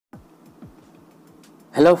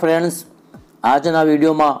Hello friends, આજના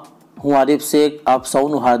વિડીયોમાં હું આરિફ શેખ આપ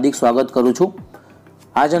સૌનું હાર્દિક સ્વાગત કરું છું।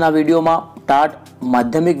 આજના વિડીયોમાં ટાટ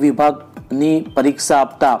માધ્યમિક વિભાગની પરીક્ષા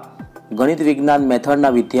આપતા ગણિત વિજ્ઞાન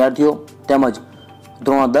મેથડના વિદ્યાર્થીઓ તેમજ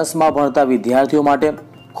ધોરણ 10માં ભણતા વિદ્યાર્થીઓ માટે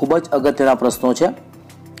ખૂબ જ અગત્યના પ્રશ્નો છે।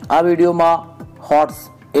 આ વિડીયોમાં હોટ્સ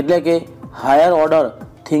એટલે કે હાયર ઓર્ડર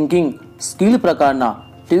થિંકિંગ સ્કિલ પ્રકારના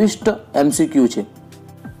ટ્વિસ્ટ એમસીક્યુ છે।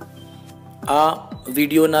 આ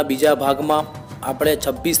વિડીયોના બીજા ભાગમાં આપણે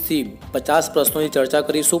 26 થી 50 પ્રશ્નોની ચર્ચા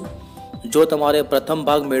કરીશું। જો તમારે પ્રથમ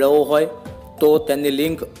ભાગ મેળવવો હોય તો તેની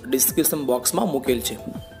લિંક ડિસ્ક્રિપ્શન બોક્સમાં મૂકેલ છે।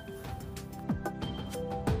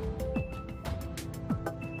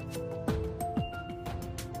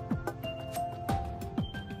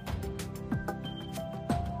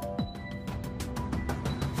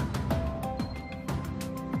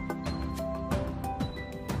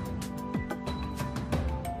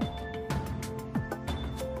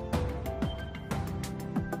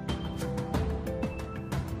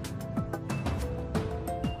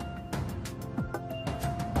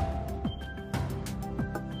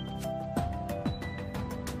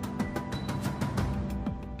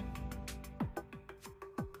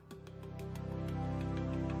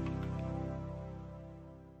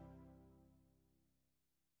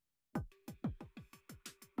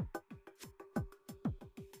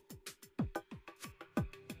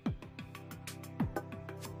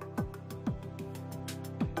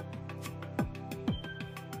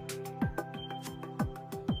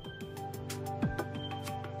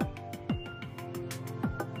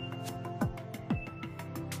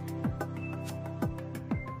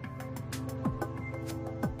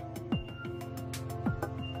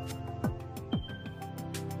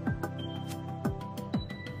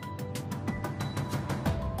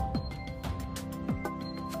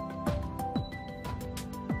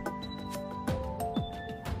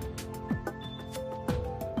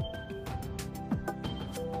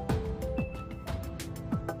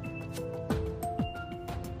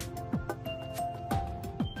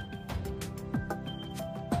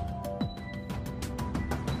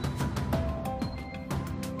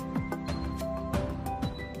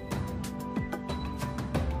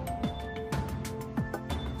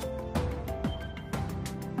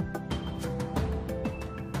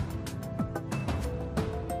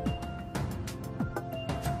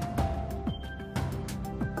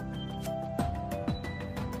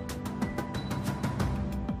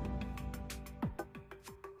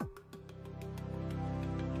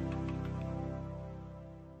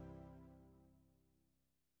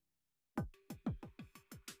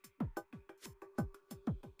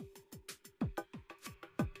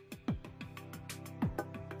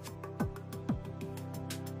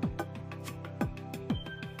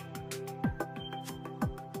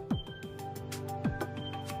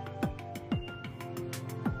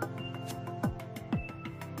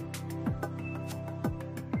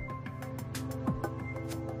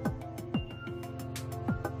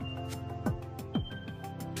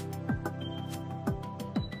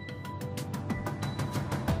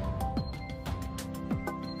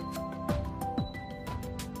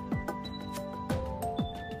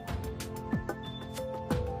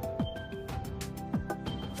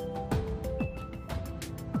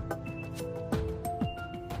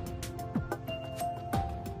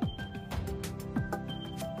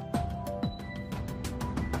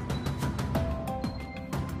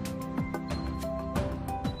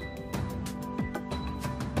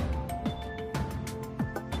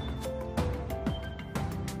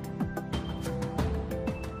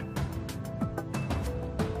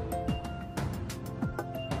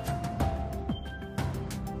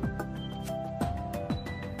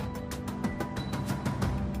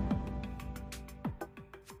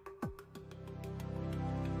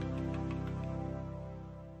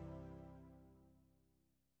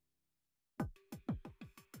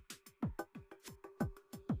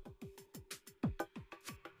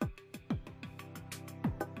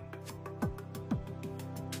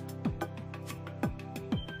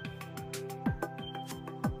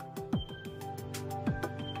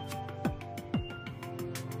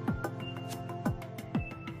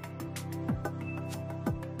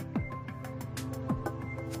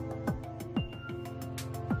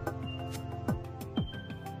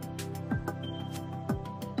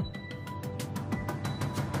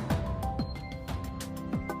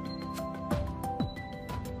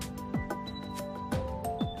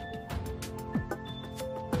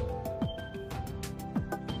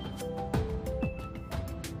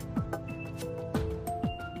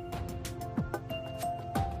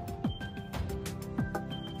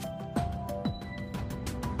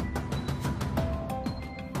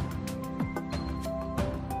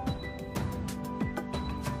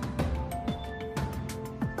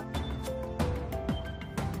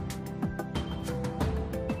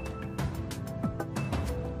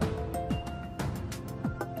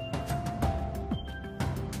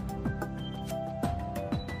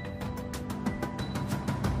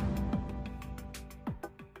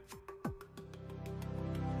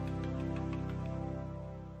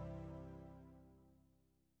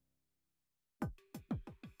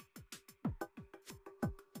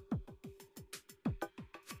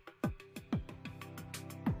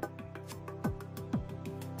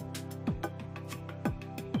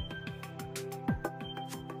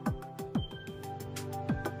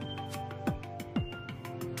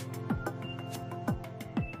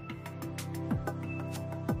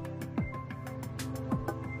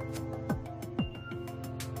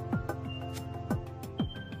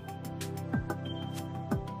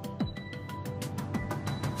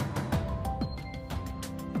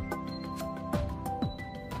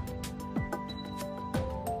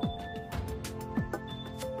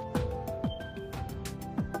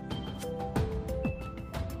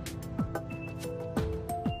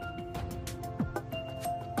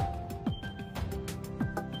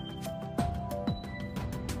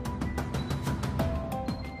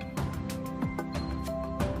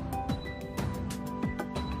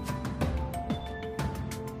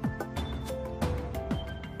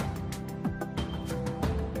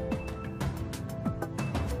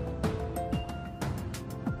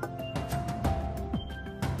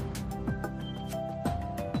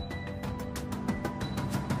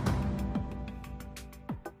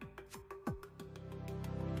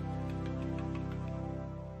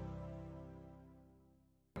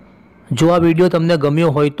 જો આ વિડીયો તમને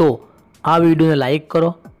ગમ્યો હોય તો આ વિડીયોને લાઈક કરો,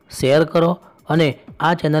 શેર કરો અને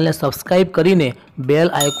આ ચેનલને સબસ્ક્રાઈબ કરીને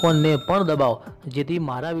બેલ આઇકોનને પણ દબાવો, જેથી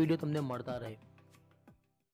મારા વિડીયો તમને મળતા રહે.